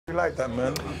You like that,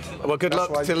 man? Well, good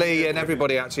luck to Lee and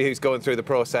everybody actually who's going through the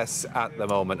process at the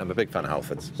moment. I'm a big fan of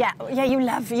Halfords. Yeah, you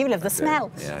love the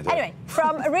smell. Yeah, I do. Anyway,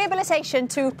 from rehabilitation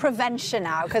to prevention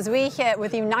now, because we're here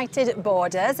with United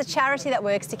Borders, a charity that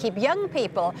works to keep young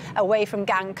people away from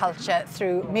gang culture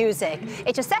through music.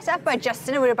 It was set up by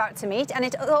Justin, who we're about to meet, and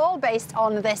it's all based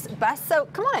on this bus. So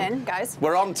come on in, guys.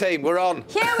 We're on, team. We're on.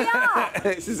 Here we are.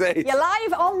 This is it. You're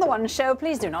live on The One Show.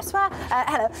 Please do not swear.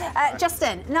 Hello,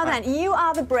 Justin. Now then, you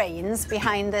are the brains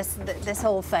behind this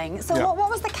whole thing. So what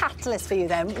was the catalyst for you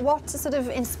then? What sort of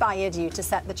inspired you to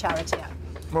set the charity up?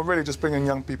 We're really just bringing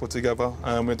young people together.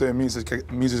 We're doing music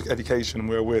education.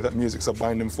 We're aware that music's a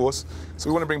binding force. So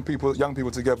we want to bring young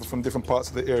people together from different parts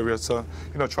of the area to,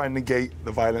 try and negate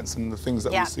the violence and the things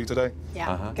that we see today.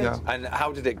 Yeah, good. Yeah. And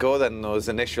how did it go then, those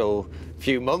initial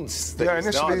few months that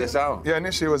you started this out? Yeah,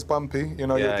 initially it was bumpy.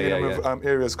 You're dealing with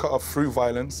areas cut off through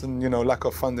violence and, lack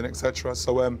of funding, etc.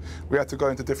 So we had to go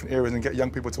into different areas and get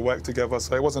young people to work together.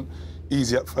 So it wasn't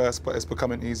easy at first, but it's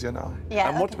becoming easier now. Yeah.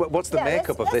 And what's the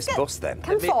makeup of this bus then?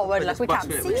 Come forward, look, we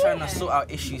can't see. We're trying to sort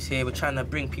out issues here. We're trying to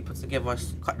bring people together,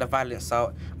 cut the violence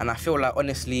out. And I feel like,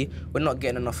 honestly, we're not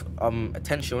getting enough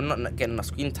attention. We're not getting enough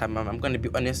screen time, man. I'm going to be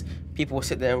honest. People will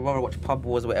sit there and watch pub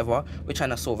wars or whatever. We're trying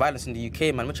to sort violence in the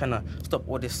UK, man. We're trying to stop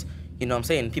all this,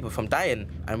 people from dying,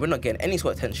 and we're not getting any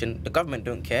sort of attention. The government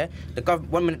don't care.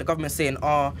 1 minute the government's saying,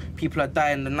 oh, people are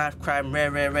dying, the knife crime,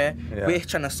 rare. Yeah. We're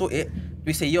trying to sort it.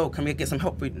 We say, yo, can we get some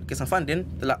help, get some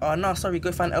funding? They're like, oh, no, sorry,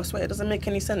 go find elsewhere. It doesn't make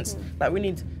any sense. Like, we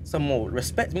need some more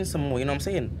respect, we need some more, you know what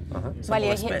I'm saying? Well,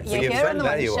 you're here on The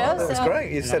One Show. That was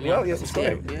great. You said well, yes, it's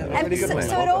great. Yeah. Really good,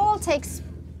 so it all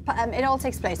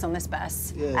takes place on this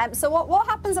bus. Yeah. So what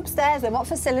happens upstairs then? What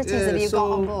facilities have you got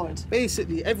on board?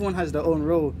 Basically, everyone has their own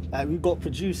role. Like, we've got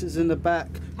producers in the back.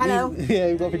 Hello.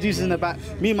 We've got producers in the back.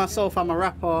 Me, myself, I'm a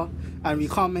rapper. And we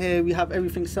come here, we have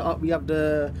everything set up. We have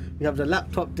the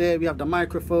laptop there, we have the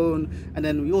microphone, and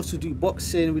then we also do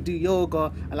boxing, we do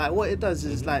yoga. And like what it does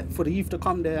is like for the youth to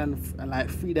come there and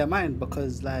like free their mind,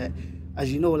 because like,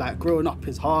 as you know, like growing up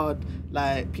is hard.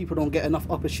 Like people don't get enough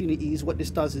opportunities. What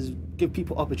this does is give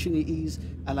people opportunities,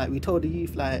 and like we told the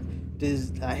youth, like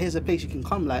here's a place you can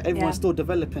come. Like everyone's still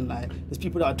developing. Like there's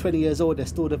people that are 20 years old, they're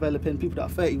still developing. People that are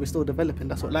 30, we're still developing.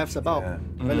 That's what life's about.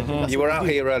 Yeah. You were out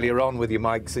here earlier on with your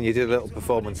mics and you did a little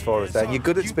performance for us there. And you're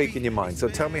good at speaking your mind. So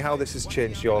tell me how this has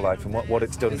changed your life and what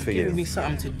it's done for you. It's given me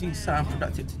something to do, something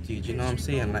productive to do. Do you know what I'm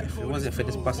saying? Like if it wasn't for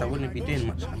this bus, I wouldn't be doing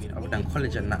much. I mean, I would have done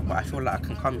college and that, but I feel like I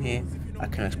can come here, I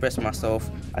can express myself,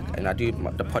 and I do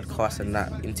the podcast and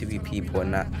that, interview people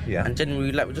and that. Yeah. And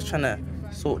generally, like we're just trying to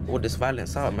sort all this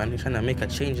violence out, man. We're trying to make a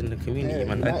change in the community,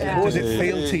 man. Does it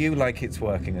feel to you like it's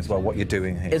working as well, what you're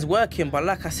doing here? It's working, but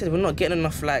like I said, we're not getting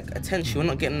enough attention, we're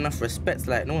not getting enough respect.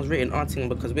 Like no one's rating our thing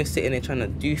because we're sitting there trying to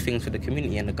do things for the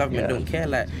community, and the government don't care.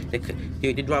 Like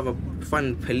they'd rather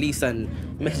fund police and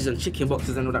messages on chicken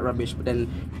boxes and all that rubbish, but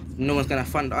then no one's gonna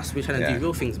fund us. We're trying to do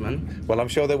real things, man. Well, I'm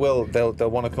sure they will. They'll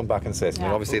want to come back and say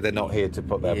something. Obviously, they're not here to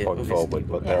put their point forward,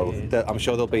 but I'm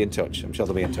sure they'll be in touch.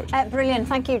 Brilliant.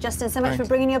 Thank you, Justin, so much for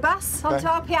bringing your bus onto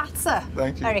our piazza.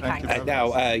 Thank you. Very kind.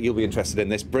 Now, you'll be interested in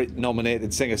this.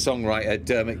 Brit-nominated singer-songwriter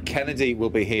Dermot Kennedy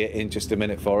will be here in just a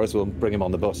minute for us. We'll bring him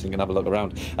on the bus and you can have a look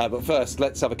around. But first,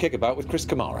 let's have a kickabout with Chris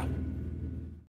Kamara.